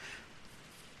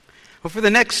Well, for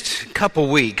the next couple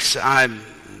weeks, I'd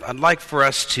like for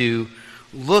us to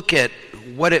look at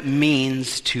what it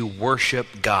means to worship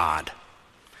God.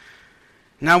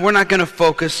 Now, we're not going to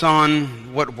focus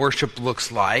on what worship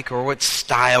looks like or what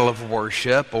style of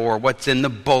worship or what's in the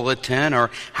bulletin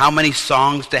or how many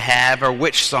songs to have or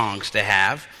which songs to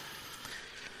have.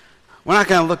 We're not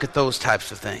going to look at those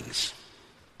types of things.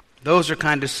 Those are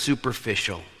kind of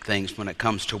superficial things when it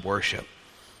comes to worship.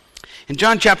 In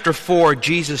John chapter 4,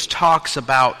 Jesus talks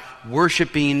about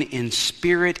worshiping in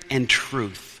spirit and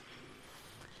truth.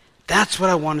 That's what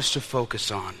I want us to focus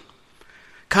on.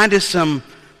 Kind of some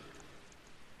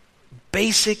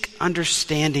basic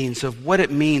understandings of what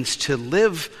it means to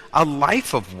live a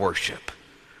life of worship,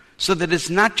 so that it's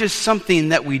not just something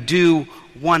that we do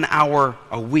 1 hour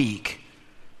a week,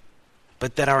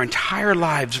 but that our entire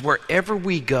lives, wherever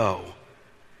we go,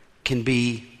 can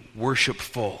be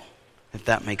worshipful, if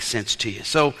that makes sense to you.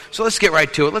 So let's get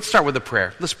right to it. Let's start with a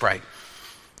prayer. Let's pray.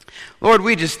 Lord,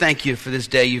 we just thank you for this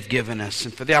day you've given us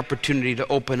and for the opportunity to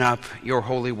open up your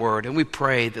holy word. And we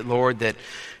pray that, Lord, that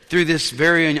through this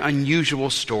very unusual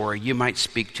story, you might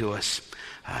speak to us,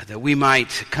 that we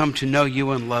might come to know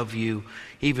you and love you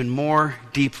even more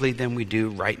deeply than we do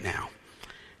right now.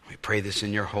 We pray this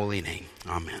in your holy name.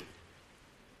 Amen.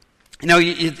 You know,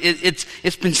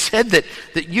 it's been said that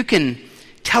you can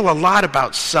tell a lot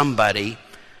about somebody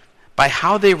by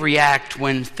how they react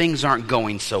when things aren't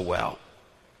going so well.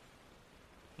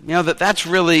 You know, that's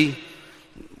really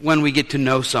when we get to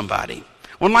know somebody.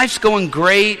 When life's going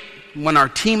great, when our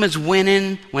team is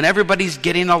winning, when everybody's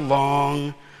getting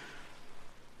along,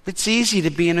 it's easy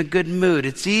to be in a good mood.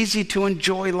 It's easy to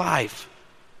enjoy life.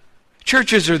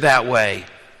 Churches are that way.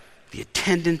 The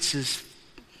attendance is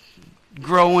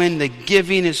growing, the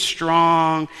giving is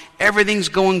strong, everything's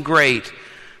going great.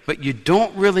 But you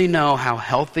don't really know how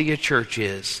healthy a church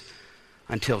is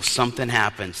until something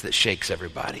happens that shakes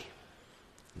everybody.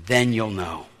 Then you'll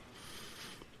know.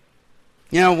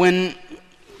 You know,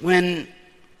 when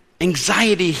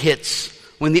anxiety hits,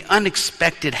 when the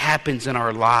unexpected happens in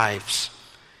our lives,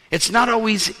 it's not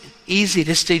always easy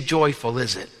to stay joyful,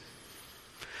 is it?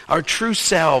 Our true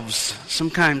selves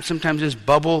sometimes just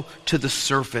bubble to the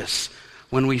surface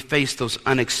when we face those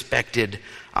unexpected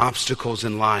obstacles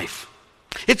in life.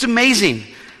 It's amazing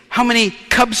how many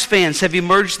Cubs fans have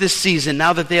emerged this season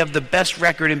now that they have the best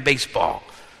record in baseball.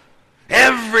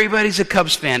 Everybody's a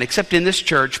Cubs fan, except in this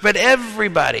church, but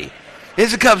everybody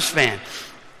is a Cubs fan.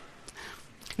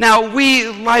 Now, we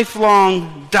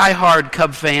lifelong, diehard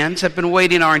Cub fans have been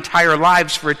waiting our entire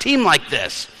lives for a team like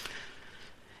this.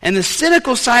 And the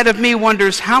cynical side of me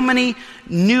wonders how many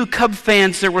new Cub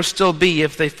fans there will still be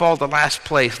if they fall to last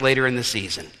place later in the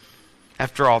season.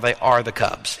 After all, they are the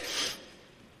Cubs.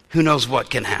 Who knows what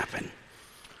can happen?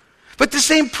 But the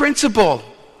same principle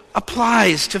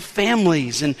applies to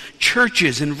families and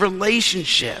churches and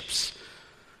relationships.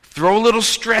 Throw a little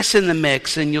stress in the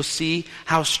mix and you'll see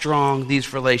how strong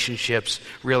these relationships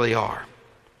really are.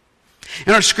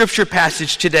 In our scripture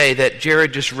passage today that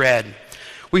Jared just read,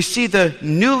 we see the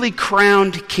newly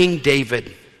crowned King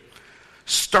David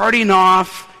starting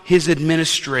off his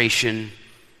administration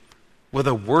with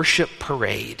a worship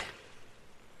parade.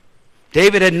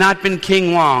 David had not been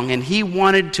king long, and he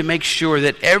wanted to make sure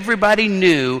that everybody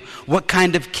knew what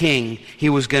kind of king he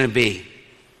was going to be.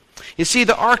 You see,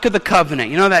 the Ark of the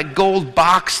Covenant, you know, that gold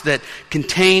box that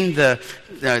contained the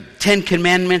 10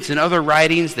 Commandments and other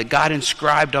writings that God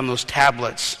inscribed on those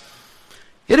tablets.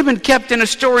 It had been kept in a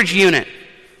storage unit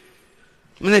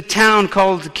in a town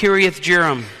called Kiriath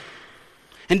Jearim.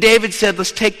 And David said,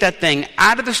 let's take that thing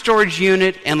out of the storage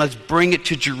unit and let's bring it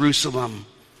to Jerusalem.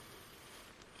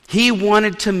 He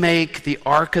wanted to make the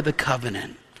Ark of the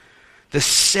Covenant the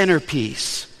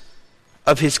centerpiece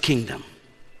of his kingdom.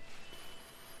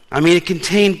 I mean, it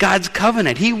contained God's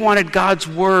covenant. He wanted God's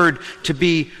word to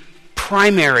be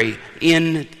primary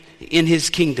in his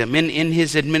kingdom, in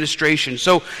his administration.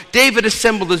 So David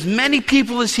assembled as many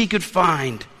people as he could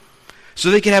find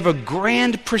so they could have a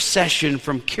grand procession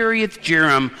from Kiriath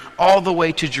Jearim all the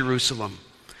way to Jerusalem.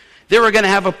 They were going to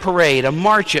have a parade, a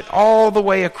march it all the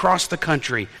way across the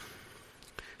country.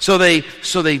 So they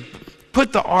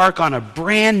put the ark on a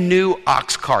brand new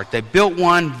ox cart. They built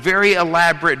one, very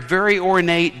elaborate, very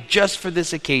ornate, just for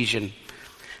this occasion.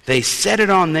 They set it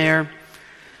on there,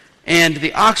 and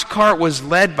the ox cart was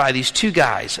led by these two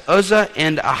guys, Uzzah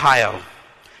and Ahio,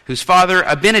 whose father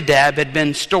Abinadab had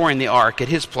been storing the ark at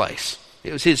his place.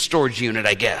 It was his storage unit,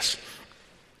 I guess.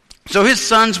 So his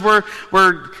sons were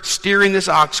steering this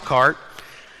ox cart.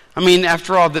 I mean,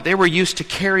 after all, that they were used to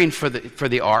caring for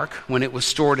the ark when it was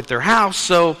stored at their house,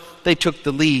 so they took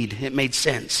the lead. It made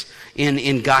sense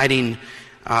in guiding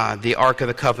the Ark of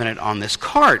the Covenant on this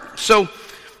cart. So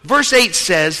verse 8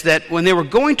 says that when they were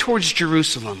going towards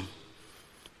Jerusalem,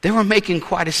 they were making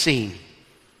quite a scene.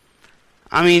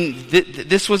 I mean,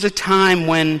 this was a time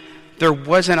when there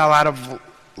wasn't a lot of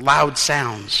loud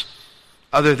sounds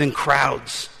other than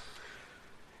crowds.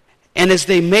 And as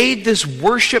they made this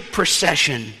worship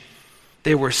procession,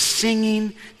 they were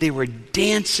singing, they were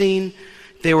dancing,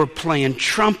 they were playing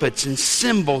trumpets and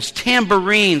cymbals,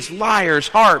 tambourines, lyres,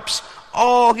 harps.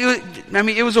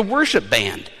 It was a worship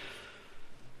band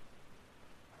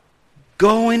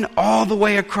going all the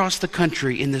way across the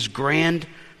country in this grand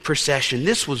procession.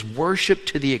 This was worship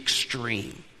to the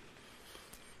extreme.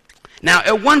 Now,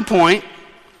 at one point,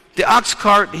 the ox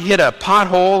cart hit a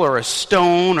pothole or a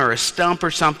stone or a stump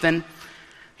or something,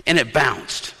 and it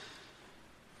bounced.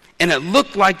 And it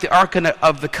looked like the Ark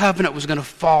of the Covenant was going to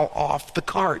fall off the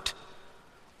cart.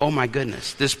 Oh my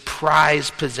goodness, this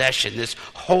prized possession, this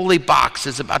holy box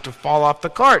is about to fall off the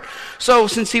cart. So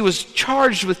since he was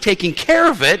charged with taking care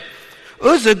of it,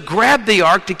 Uzzah grabbed the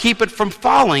ark to keep it from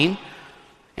falling,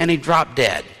 and he dropped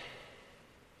dead.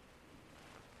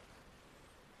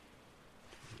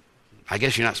 I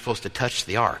guess you're not supposed to touch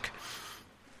the ark.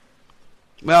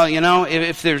 Well,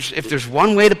 if there's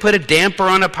one way to put a damper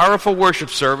on a powerful worship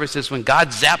service, is when God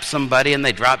zaps somebody and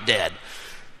they drop dead.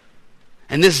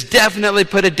 And this definitely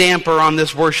put a damper on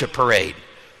this worship parade.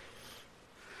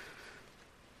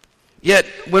 Yet,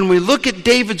 when we look at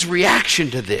David's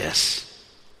reaction to this,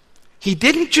 he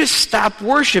didn't just stop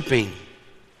worshiping.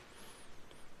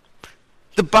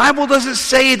 The Bible doesn't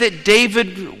say that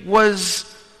David was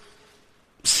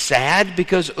sad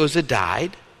because Uzzah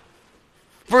died.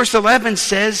 Verse 11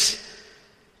 says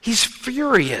he's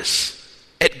furious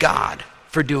at God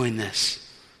for doing this.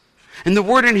 And the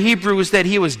word in Hebrew is that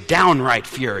he was downright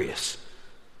furious.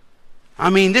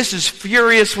 I mean, this is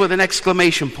furious with an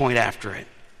exclamation point after it.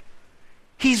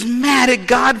 He's mad at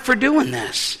God for doing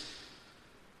this.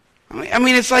 I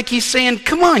mean, it's like he's saying,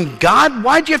 come on, God,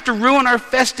 why'd you have to ruin our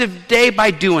festive day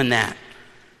by doing that?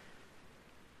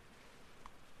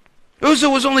 Uzzah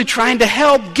was only trying to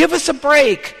help. Give us a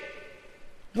break.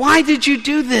 Why did you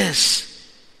do this?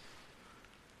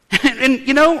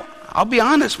 And I'll be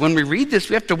honest, when we read this,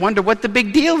 we have to wonder what the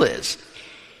big deal is.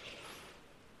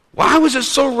 Why was it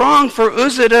so wrong for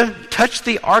Uzzah to touch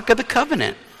the Ark of the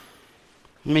Covenant?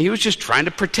 I mean, he was just trying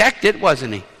to protect it,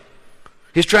 wasn't he?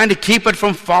 He's trying to keep it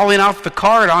from falling off the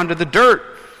cart onto the dirt.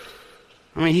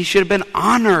 I mean, he should have been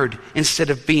honored instead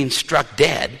of being struck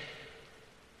dead.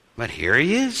 But here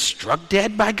he is, struck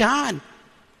dead by God.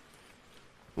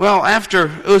 Well, after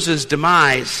Uzzah's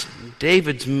demise,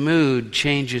 David's mood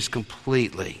changes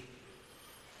completely.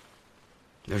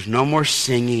 There's no more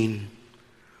singing,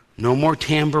 no more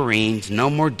tambourines, no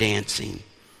more dancing.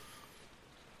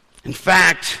 In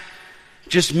fact,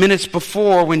 just minutes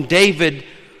before, when David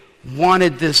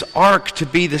wanted this ark to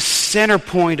be the center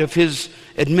point of his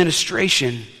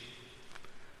administration,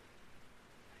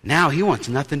 now he wants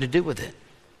nothing to do with it.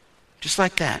 Just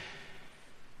like that.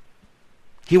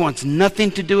 He wants nothing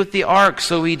to do with the ark,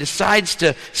 so he decides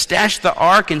to stash the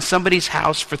ark in somebody's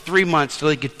house for 3 months till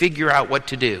he could figure out what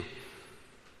to do.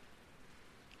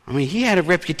 I mean, he had a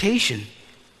reputation.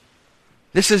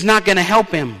 This is not going to help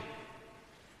him.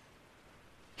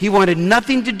 He wanted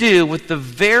nothing to do with the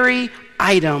very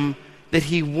item that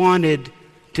he wanted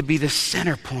to be the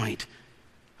center point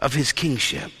of his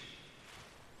kingship.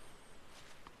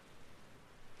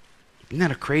 Isn't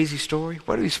that a crazy story?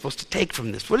 What are we supposed to take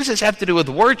from this? What does this have to do with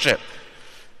worship?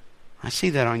 I see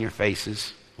that on your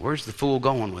faces. Where's the fool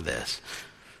going with this?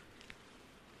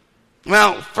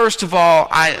 Well, first of all,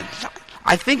 I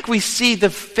think we see the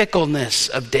fickleness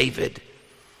of David.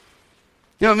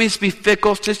 You know what it means to be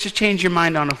fickle? Just to change your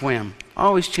mind on a whim.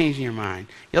 Always changing your mind.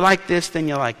 You like this, then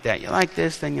you like that. You like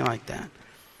this, then you like that.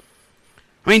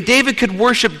 I mean, David could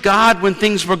worship God when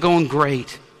things were going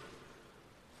great.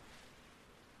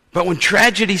 But when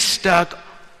tragedy struck,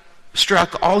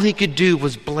 all he could do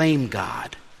was blame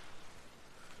God.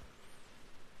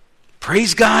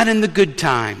 Praise God in the good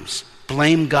times.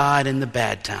 Blame God in the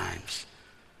bad times.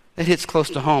 That hits close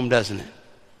to home, doesn't it?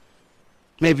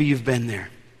 Maybe you've been there.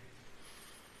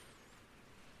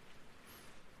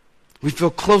 We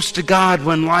feel close to God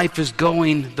when life is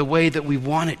going the way that we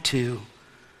want it to.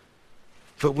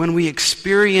 But when we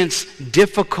experience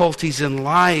difficulties in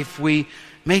life, we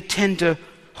may tend to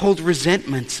hold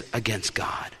resentments against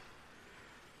God.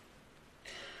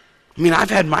 I mean, I've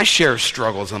had my share of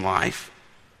struggles in life.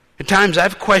 At times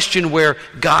I've questioned where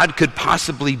God could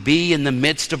possibly be in the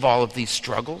midst of all of these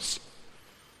struggles.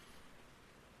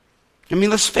 I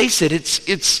mean, let's face it,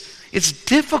 it's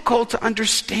difficult to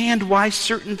understand why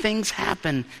certain things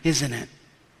happen, isn't it?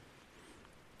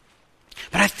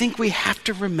 But I think we have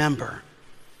to remember,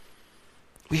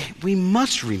 we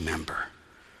must remember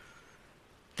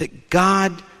that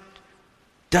God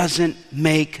doesn't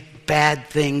make bad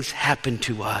things happen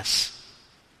to us.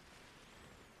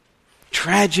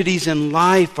 Tragedies in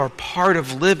life are part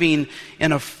of living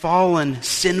in a fallen,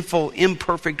 sinful,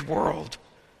 imperfect world.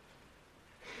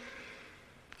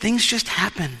 Things just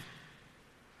happen.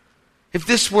 If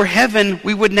this were heaven,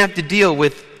 we wouldn't have to deal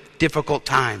with difficult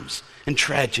times and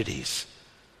tragedies.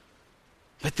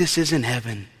 But this isn't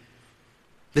heaven.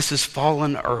 This is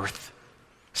fallen earth,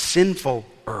 sinful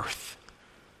earth.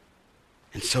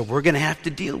 And so we're going to have to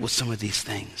deal with some of these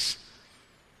things.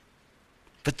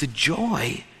 But the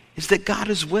joy is that God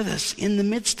is with us in the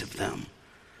midst of them.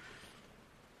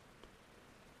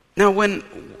 Now,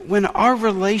 when our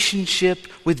relationship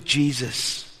with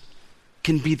Jesus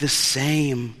can be the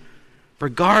same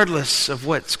regardless of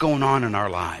what's going on in our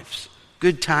lives,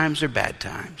 good times or bad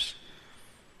times,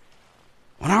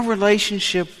 when our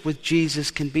relationship with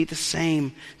Jesus can be the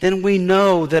same, then we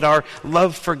know that our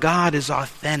love for God is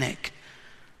authentic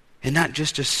and not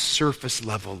just a surface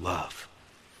level love.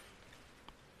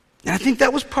 And I think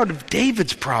that was part of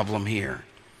David's problem here.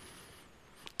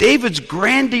 David's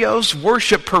grandiose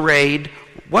worship parade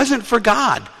wasn't for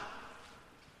God.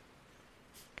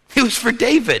 It was for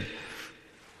David.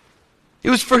 It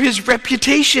was for his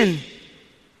reputation.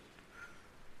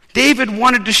 David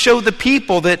wanted to show the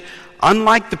people that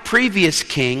unlike the previous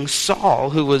king, Saul,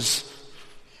 who was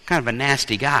kind of a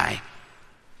nasty guy,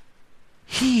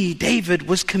 David,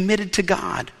 was committed to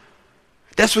God.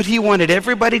 That's what he wanted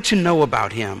everybody to know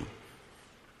about him.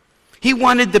 He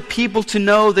wanted the people to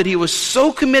know that he was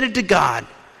so committed to God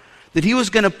that he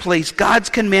was going to place God's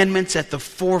commandments at the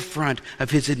forefront of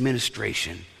his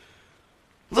administration.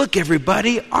 Look,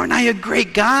 everybody, aren't I a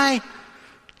great guy?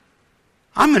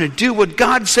 I'm going to do what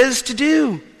God says to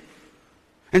do.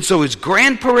 And so his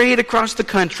grand parade across the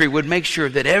country would make sure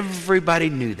that everybody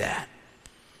knew that.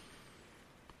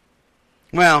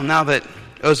 Well, now that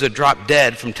Uzzah dropped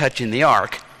dead from touching the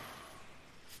ark,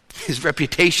 his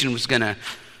reputation was going to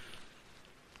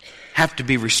have to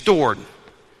be restored.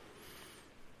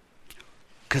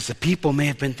 Because the people may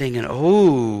have been thinking,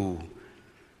 oh,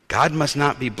 God must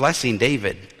not be blessing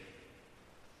David.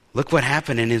 Look what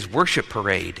happened in his worship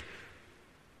parade.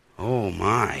 Oh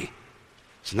my.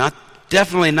 It's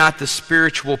definitely not the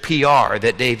spiritual PR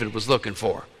that David was looking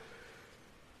for.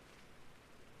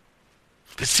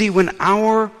 But see, when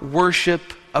our worship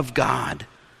of God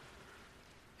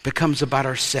becomes about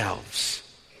ourselves,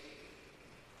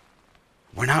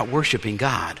 we're not worshiping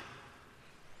God.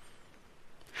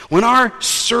 When our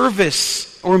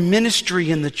service or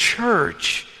ministry in the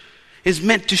church is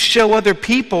meant to show other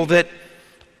people that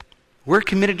we're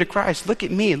committed to Christ. Look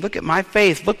at me. Look at my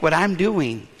faith. Look what I'm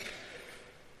doing.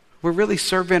 We're really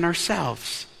serving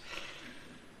ourselves.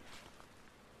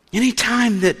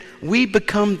 Anytime that we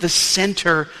become the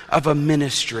center of a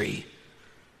ministry,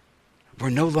 we're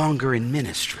no longer in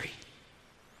ministry.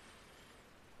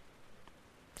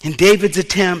 In David's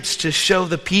attempts to show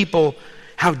the people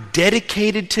how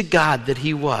dedicated to God that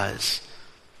he was,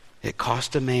 it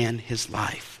cost a man his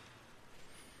life.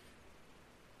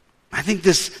 I think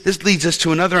this leads us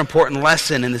to another important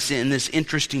lesson in this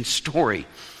interesting story.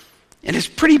 And it's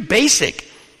pretty basic.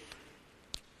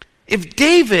 If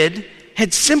David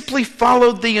had simply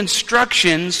followed the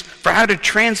instructions for how to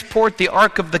transport the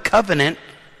Ark of the Covenant,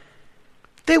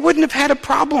 they wouldn't have had a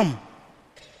problem.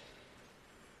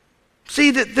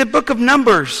 See, the book of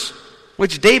Numbers,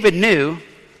 which David knew,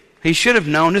 he should have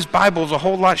known, his Bible is a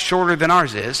whole lot shorter than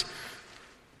ours is.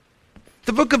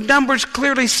 The book of Numbers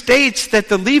clearly states that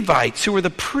the Levites, who are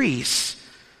the priests,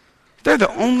 they're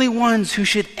the only ones who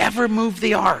should ever move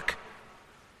the ark.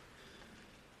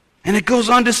 And it goes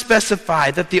on to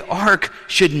specify that the ark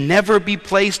should never be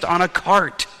placed on a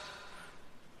cart.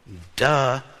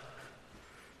 Duh.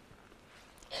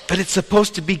 But it's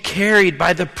supposed to be carried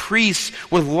by the priests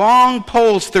with long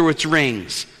poles through its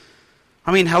rings.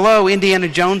 I mean, hello, Indiana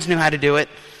Jones knew how to do it.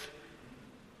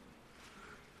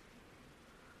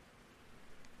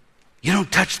 You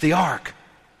don't touch the ark.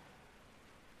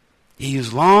 You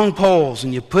use long poles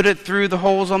and you put it through the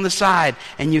holes on the side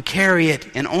and you carry it,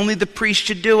 and only the priest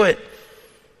should do it.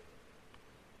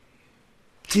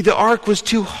 See, the ark was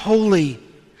too holy.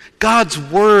 God's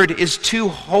word is too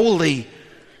holy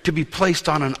to be placed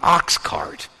on an ox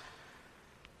cart.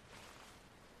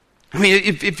 I mean,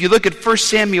 if you look at 1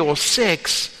 Samuel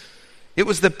 6, it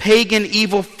was the pagan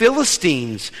evil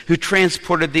Philistines who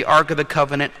transported the Ark of the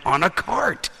Covenant on a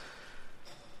cart.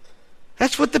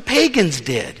 That's what the pagans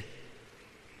did.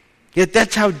 Yet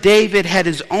that's how David had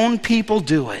his own people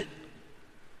do it.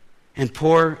 And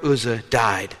poor Uzzah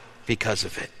died because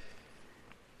of it.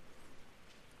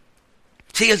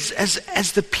 See,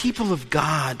 as the people of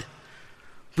God,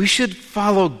 we should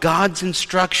follow God's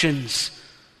instructions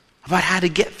about how to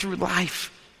get through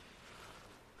life.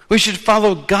 We should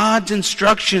follow God's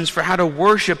instructions for how to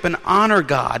worship and honor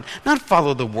God, not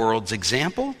follow the world's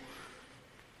example.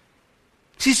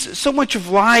 See, so much of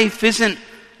life isn't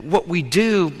what we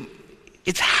do,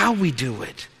 it's how we do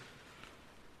it.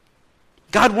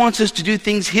 God wants us to do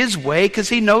things His way because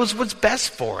He knows what's best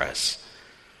for us.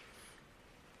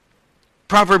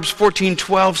 Proverbs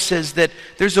 14:12 says that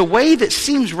there's a way that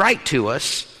seems right to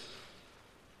us,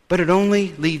 but it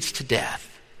only leads to death.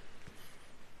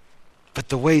 But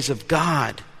the ways of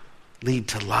God lead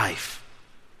to life.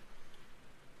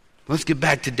 Let's get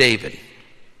back to David.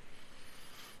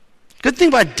 Good thing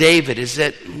about David is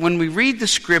that when we read the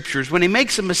scriptures, when he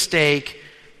makes a mistake,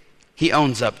 he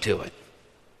owns up to it.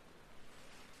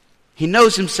 He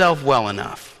knows himself well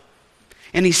enough.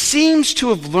 And he seems to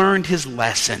have learned his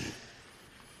lesson.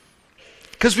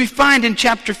 Because we find in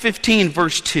chapter 15,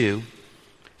 verse 2,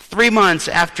 3 months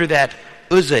after that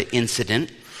Uzzah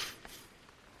incident,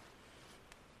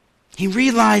 he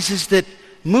realizes that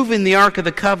moving the Ark of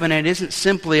the Covenant isn't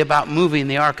simply about moving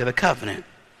the Ark of the Covenant.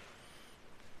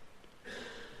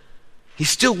 He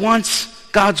still wants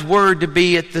God's word to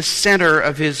be at the center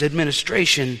of his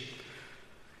administration.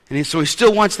 And so he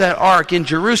still wants that ark in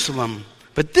Jerusalem.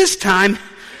 But this time,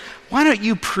 why don't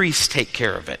you priests take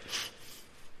care of it?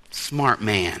 Smart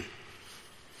man.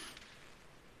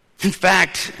 In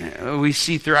fact, we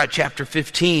see throughout chapter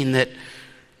 15 that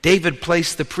David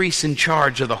placed the priests in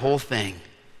charge of the whole thing.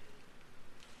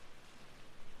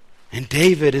 And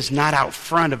David is not out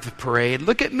front of the parade.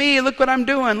 Look at me, look what I'm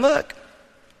doing, look.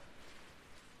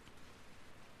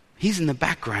 He's in the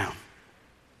background.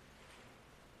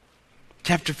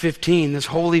 Chapter 15, this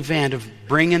whole event of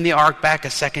bringing the ark back a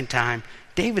second time,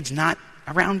 David's not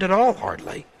around at all,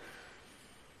 hardly.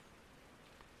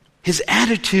 His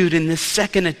attitude in this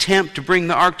second attempt to bring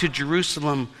the ark to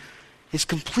Jerusalem is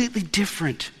completely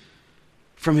different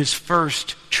from his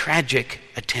first tragic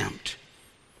attempt.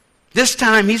 This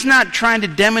time, he's not trying to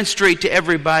demonstrate to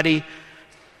everybody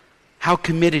how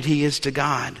committed he is to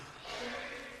God.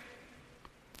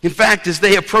 In fact, as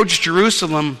they approached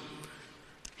Jerusalem,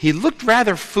 he looked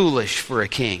rather foolish for a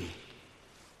king.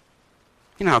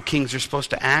 You know how kings are supposed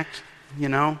to act, you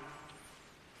know? You're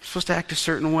supposed to act a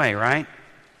certain way, right?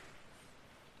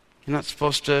 You're not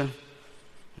supposed to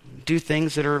do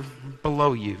things that are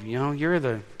below you. You know, you're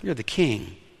the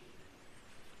king.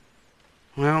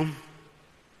 Well,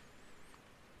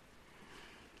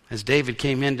 as David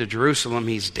came into Jerusalem,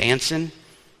 he's dancing,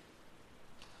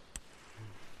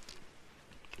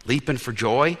 leaping for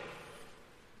joy.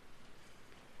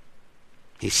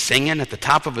 He's singing at the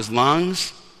top of his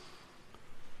lungs.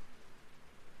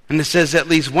 And it says at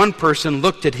least one person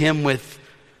looked at him with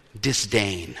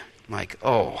disdain. Like,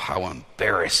 oh, how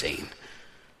embarrassing.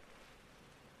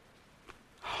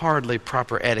 Hardly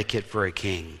proper etiquette for a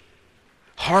king.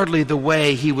 Hardly the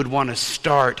way he would want to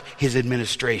start his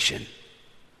administration.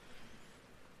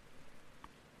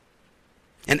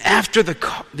 And after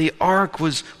the ark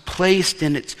was placed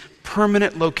in its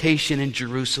permanent location in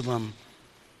Jerusalem,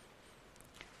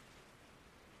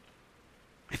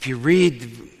 if you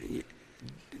read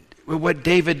what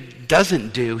David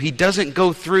doesn't do, he doesn't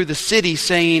go through the city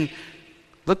saying,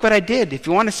 look what I did. If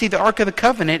you want to see the Ark of the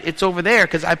Covenant, it's over there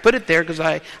because I put it there because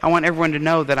I want everyone to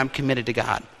know that I'm committed to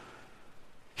God.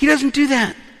 He doesn't do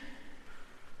that.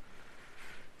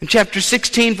 In chapter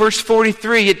 16, verse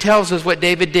 43, it tells us what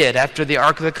David did after the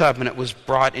Ark of the Covenant was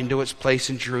brought into its place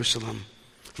in Jerusalem.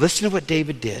 Listen to what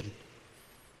David did.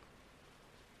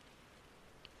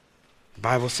 The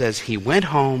Bible says he went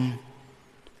home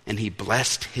and he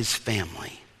blessed his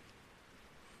family.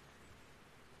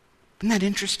 Isn't that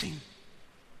interesting?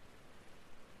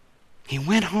 He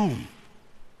went home.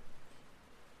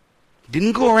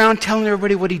 Didn't go around telling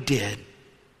everybody what he did.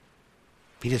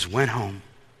 He just went home.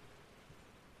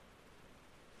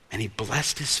 And he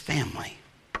blessed his family.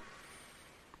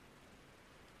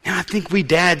 Now, I think we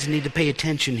dads need to pay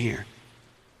attention here,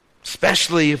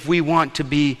 especially if we want to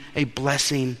be a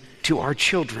blessing to our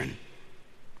children.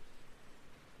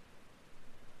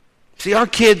 See, our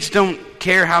kids don't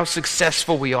care how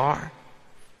successful we are.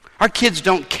 Our kids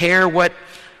don't care what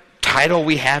title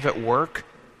we have at work.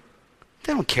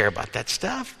 They don't care about that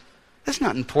stuff. That's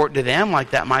not important to them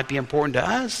like that might be important to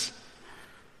us.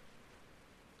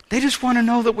 They just want to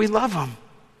know that we love them.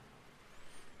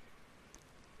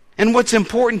 And what's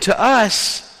important to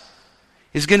us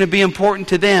is going to be important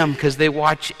to them because they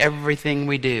watch everything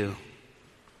we do.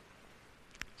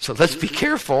 So let's be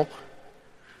careful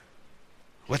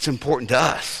what's important to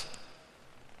us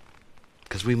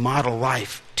because we model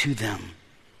life to them.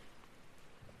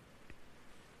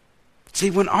 See,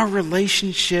 when our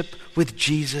relationship with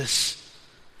Jesus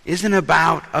isn't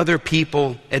about other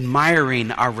people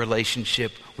admiring our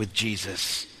relationship with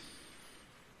Jesus,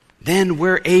 then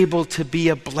we're able to be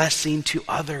a blessing to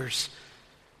others,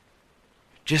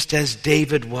 just as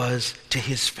David was to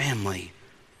his family.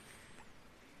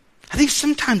 I think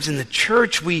sometimes in the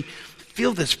church we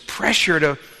feel this pressure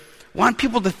to want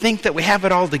people to think that we have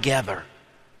it all together.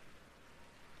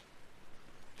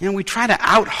 We try to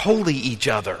out-holy each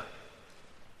other.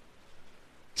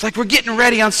 It's like we're getting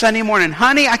ready on Sunday morning.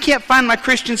 Honey, I can't find my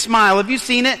Christian smile. Have you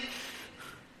seen it?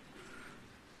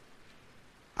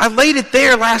 I laid it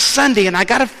there last Sunday and I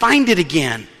got to find it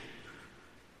again.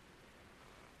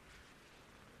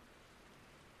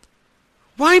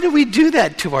 Why do we do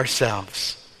that to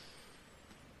ourselves?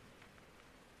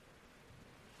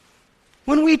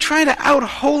 When we try to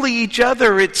out-holy each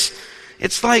other, it's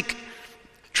like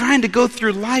trying to go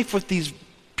through life with these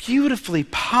beautifully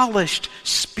polished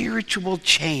spiritual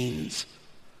chains.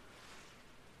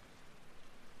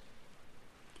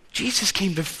 Jesus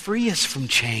came to free us from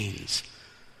chains.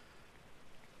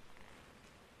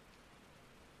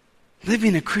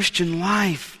 Living a Christian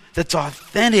life that's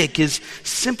authentic is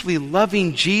simply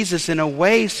loving Jesus in a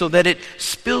way so that it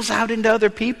spills out into other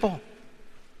people.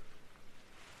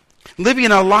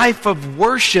 Living a life of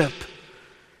worship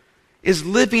is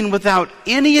living without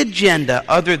any agenda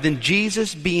other than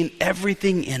Jesus being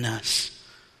everything in us,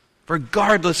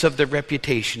 regardless of the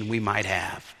reputation we might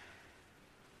have.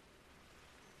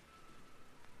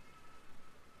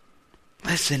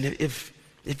 Listen, if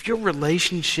your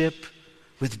relationship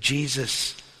with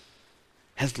Jesus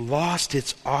has lost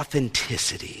its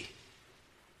authenticity,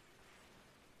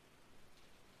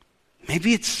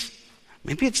 maybe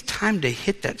it's time to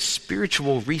hit that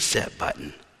spiritual reset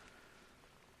button.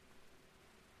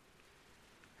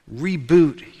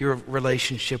 Reboot your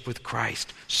relationship with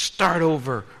Christ. Start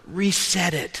over.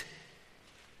 Reset it.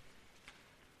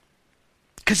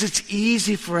 Because it's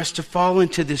easy for us to fall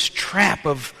into this trap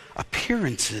of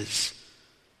appearances.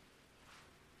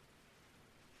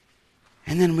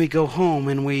 And then we go home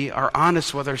and we are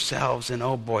honest with ourselves and,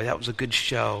 oh boy, that was a good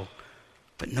show,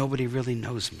 but nobody really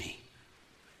knows me.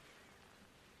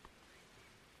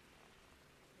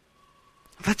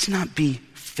 Let's not be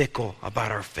fickle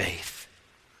about our faith.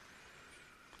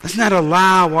 Let's not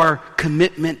allow our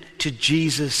commitment to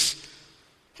Jesus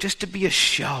just to be a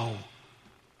show.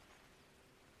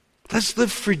 Let's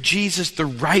live for Jesus the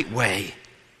right way,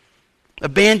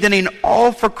 abandoning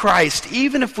all for Christ,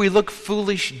 even if we look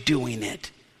foolish doing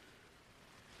it.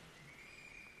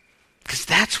 Because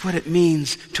that's what it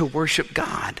means to worship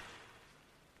God.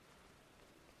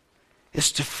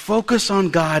 Is to focus on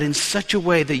God in such a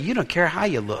way that you don't care how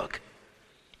you look.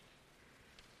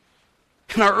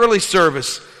 In our early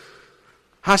service,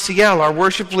 Hasiel, our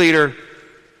worship leader,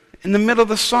 in the middle of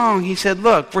the song, he said,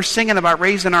 look, we're singing about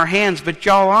raising our hands, but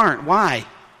y'all aren't. Why?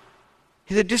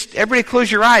 He said, just everybody close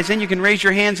your eyes, then you can raise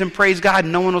your hands and praise God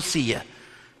and no one will see you.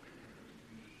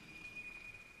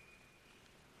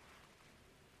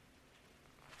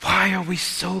 Why are we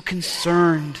so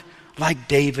concerned, like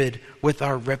David, with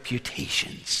our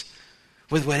reputations,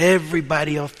 with what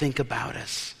everybody will think about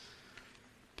us?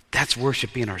 That's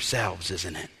worshiping ourselves,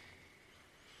 isn't it?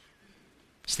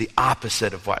 It's the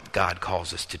opposite of what God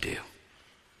calls us to do.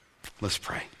 Let's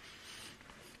pray.